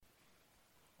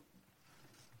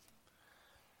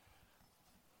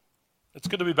It's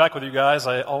good to be back with you guys.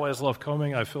 I always love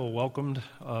coming. I feel welcomed,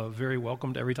 very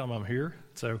welcomed every time I'm here.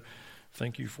 So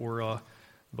thank you for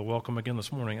the welcome again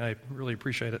this morning. I really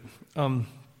appreciate it.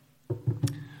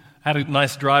 Had a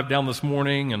nice drive down this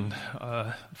morning and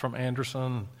from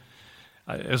Anderson.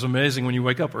 It was amazing when you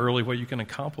wake up early what you can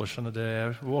accomplish in a day.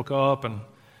 I woke up and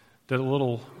did a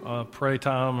little pray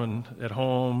time and at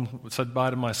home, said bye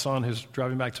to my son who's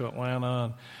driving back to Atlanta,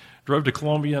 and drove to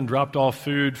Columbia and dropped off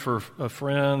food for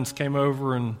friends, came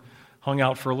over and hung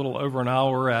out for a little over an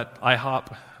hour at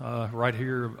IHOP right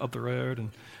here up the road, and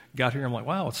got here. I'm like,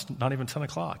 wow, it's not even 10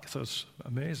 o'clock, so it's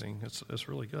amazing. It's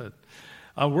really good.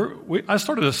 I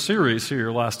started a series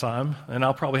here last time, and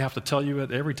I'll probably have to tell you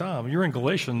it every time. You're in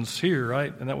Galatians here,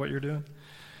 right? Isn't that what you're doing?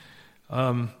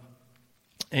 So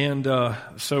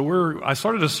I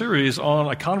started a series on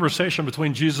a conversation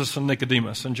between Jesus and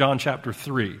Nicodemus in John chapter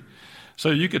 3. So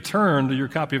you could turn to your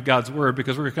copy of God's Word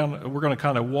because we're going to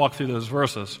kind of walk through those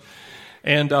verses.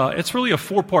 And it's really a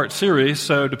 4-part series,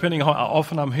 so depending on how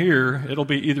often I'm here, it'll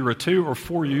be either a 2 or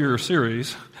 4 year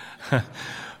series,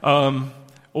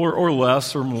 or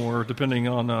less or more, depending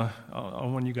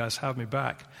on when you guys have me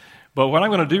back. But what I'm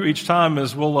going to do each time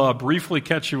is we'll briefly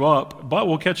catch you up, but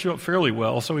we'll catch you up fairly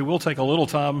well. So we will take a little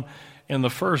time in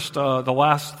the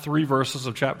last 3 verses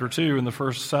of chapter 2, in the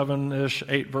first 7 or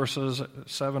 8 verses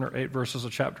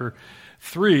of chapter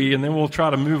 3, and then we'll try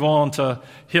to move on to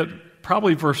hit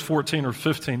probably verse 14 or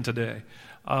 15 today.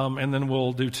 And then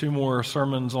we'll do 2 more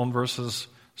sermons on verses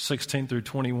 16 through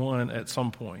 21 at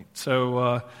some point.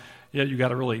 So, you got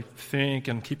to really think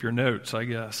and keep your notes, I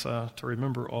guess, to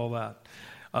remember all that.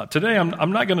 Today,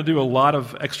 I'm not going to do a lot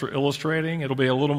of extra illustrating. It'll be a little